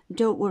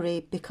 Don't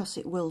worry, because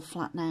it will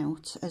flatten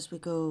out as we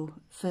go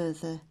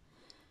further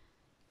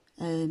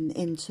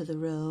into the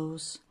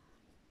rows.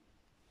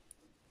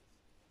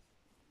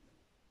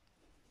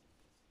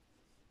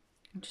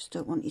 I just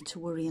don't want you to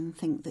worry and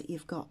think that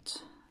you've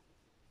got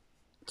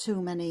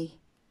too many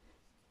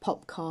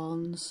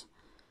popcorns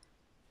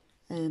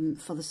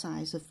for the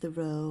size of the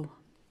row.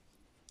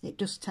 It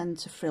does tend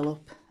to frill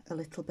up a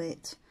little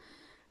bit,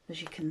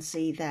 as you can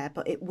see there,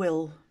 but it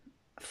will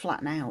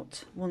flatten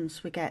out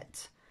once we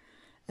get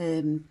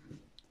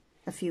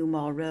a few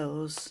more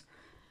rows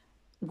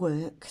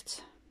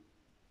worked.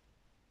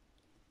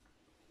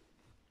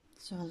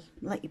 So I'll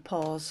let you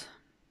pause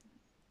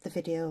the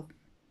video,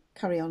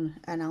 carry on,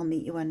 and I'll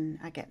meet you when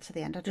I get to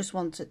the end. I just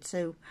wanted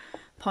to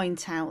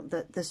point out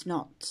that there's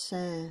not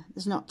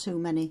too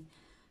many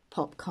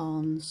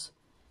popcorns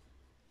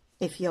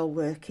if your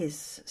work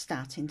is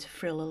starting to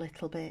frill a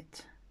little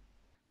bit.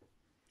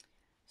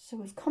 So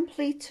we've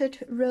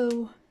completed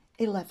row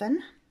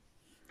 11.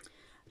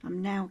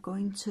 I'm now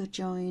going to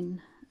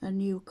join a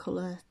new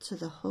colour to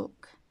the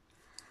hook,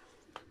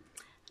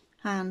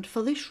 and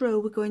for this row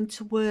we're going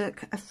to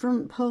work a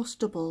front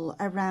post double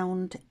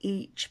around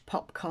each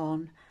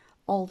popcorn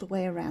all the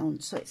way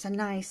around, so it's a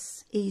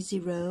nice easy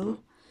row.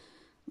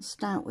 We'll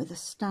start with a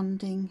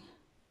standing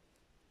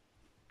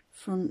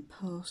front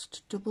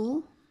post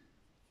double,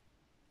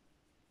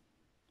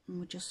 and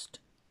we'll just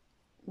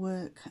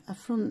work a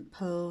front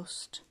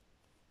post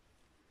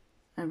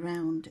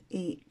around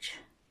each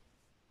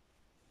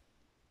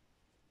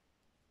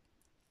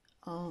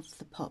of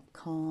the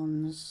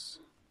popcorns.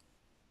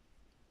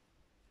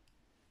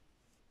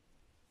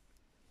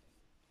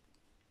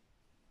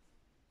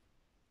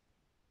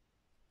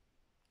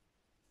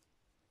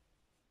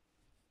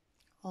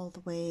 All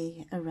the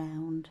way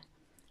around,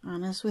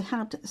 and as we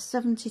had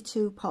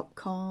 72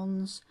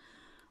 popcorns,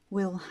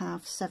 we'll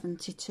have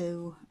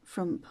 72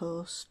 front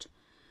post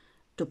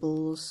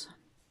doubles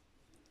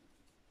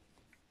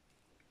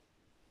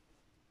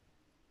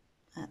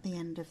at the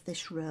end of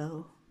this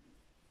row.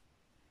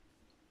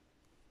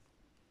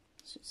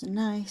 So it's a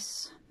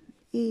nice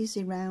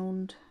easy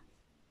round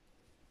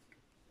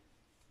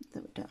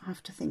that we don't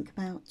have to think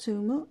about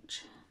too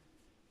much.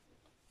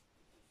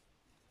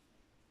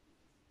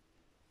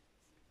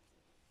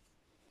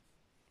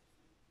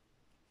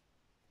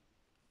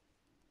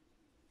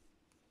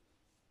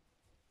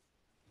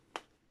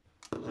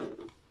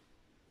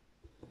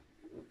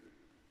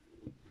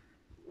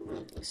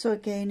 So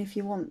again, if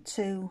you want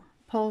to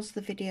pause the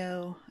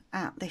video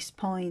at this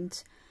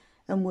point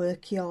and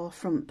work your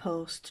front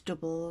post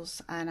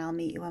doubles, and I'll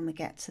meet you when we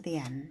get to the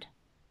end.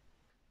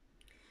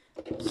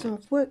 So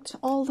I've worked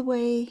all the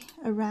way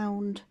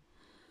around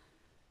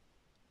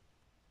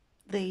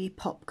the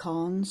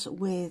popcorns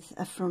with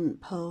a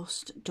front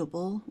post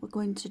double. We're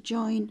going to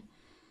join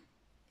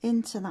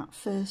into that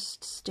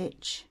first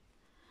stitch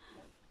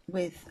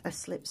with a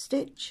slip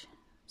stitch,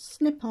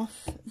 snip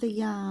off the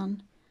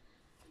yarn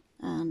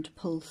and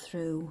pull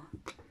through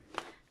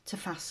to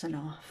fasten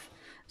off.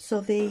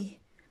 So the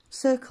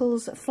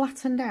circles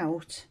flattened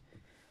out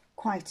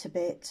quite a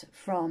bit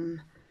from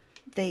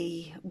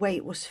the way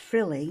it was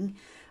frilling.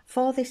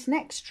 For this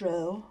next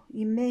row,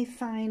 you may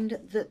find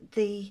that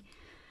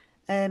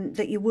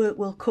that your work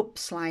will cup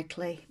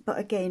slightly, but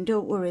again,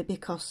 don't worry,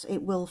 because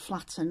it will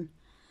flatten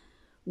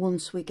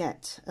once we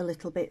get a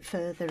little bit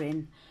further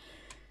in.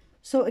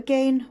 So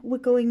again, we're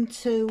going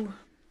to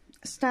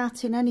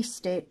start in any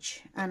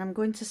stitch, and I'm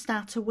going to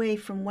start away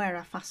from where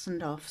I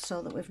fastened off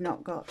so that we've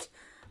not got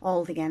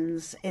all the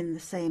ends in the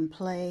same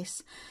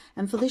place.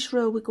 And for this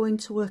row, we're going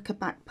to work a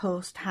back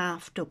post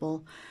half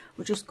double.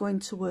 We're just going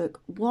to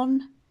work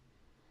one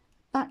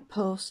back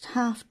post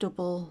half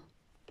double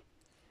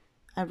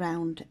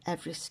around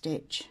every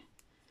stitch.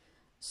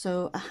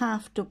 So a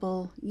half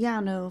double,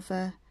 yarn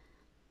over,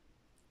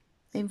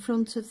 in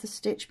front of the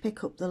stitch,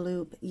 pick up the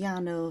loop,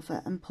 yarn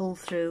over and pull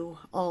through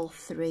all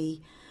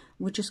three.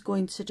 We're just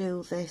going to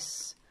do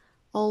this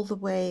all the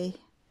way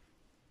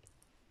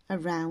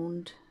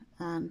around,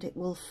 and it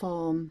will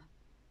form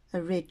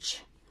a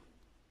ridge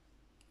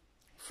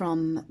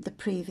from the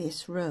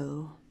previous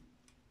row.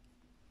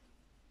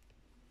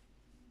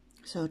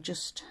 So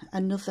just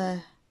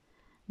another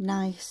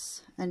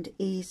nice and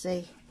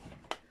easy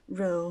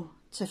row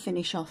to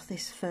finish off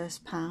this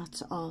first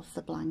part of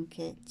the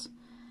blanket.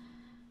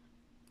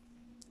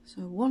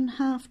 So one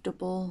half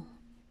double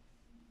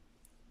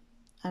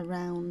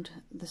around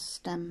the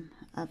stem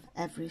of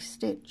every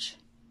stitch,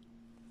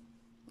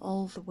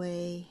 all the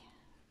way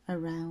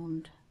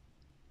around.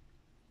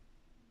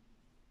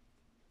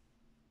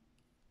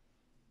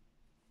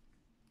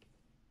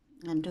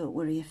 And don't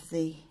worry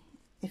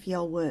if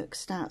your work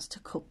starts to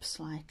cup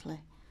slightly.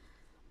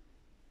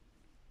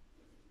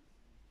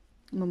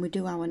 When we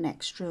do our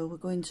next row, we're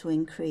going to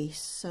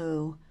increase,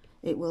 so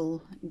it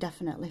will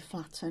definitely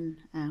flatten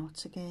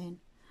out again.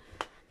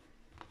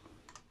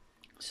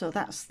 So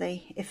that's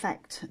the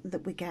effect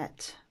that we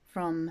get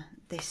from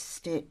this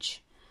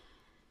stitch.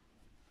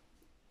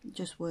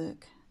 Just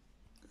work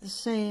the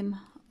same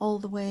all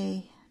the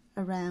way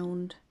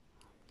around,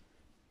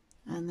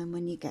 and then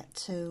when you get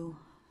to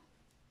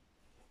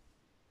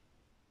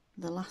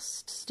the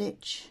last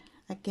stitch,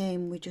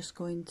 again we're just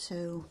going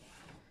to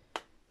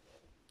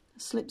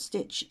slip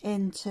stitch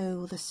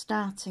into the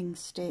starting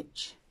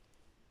stitch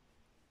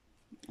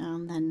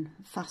and then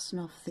fasten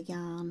off the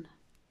yarn.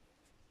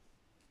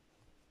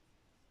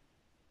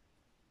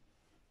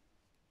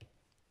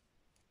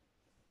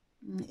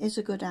 It is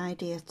a good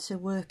idea to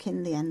work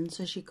in the ends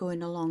as you're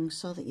going along,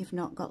 so that you've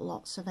not got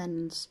lots of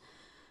ends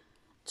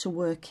to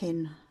work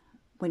in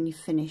when you've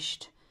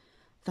finished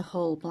the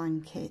whole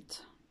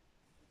blanket.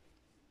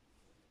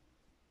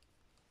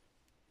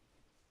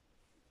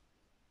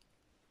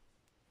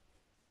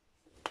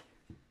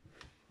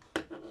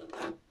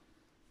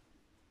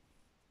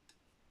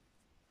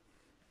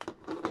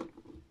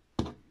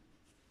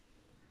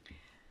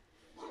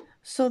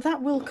 So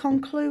that will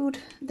conclude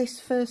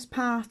this first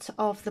part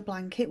of the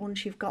blanket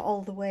once you've got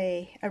all the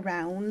way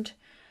around,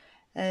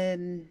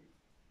 and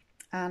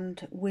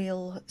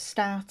we'll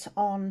start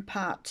on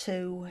part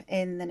 2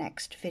 in the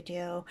next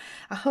video.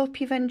 I hope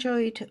you've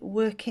enjoyed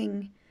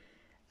working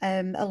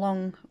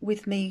along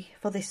with me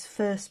for this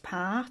first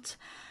part,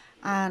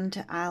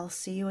 and I'll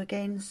see you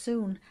again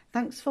soon.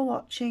 Thanks for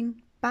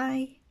watching.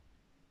 Bye.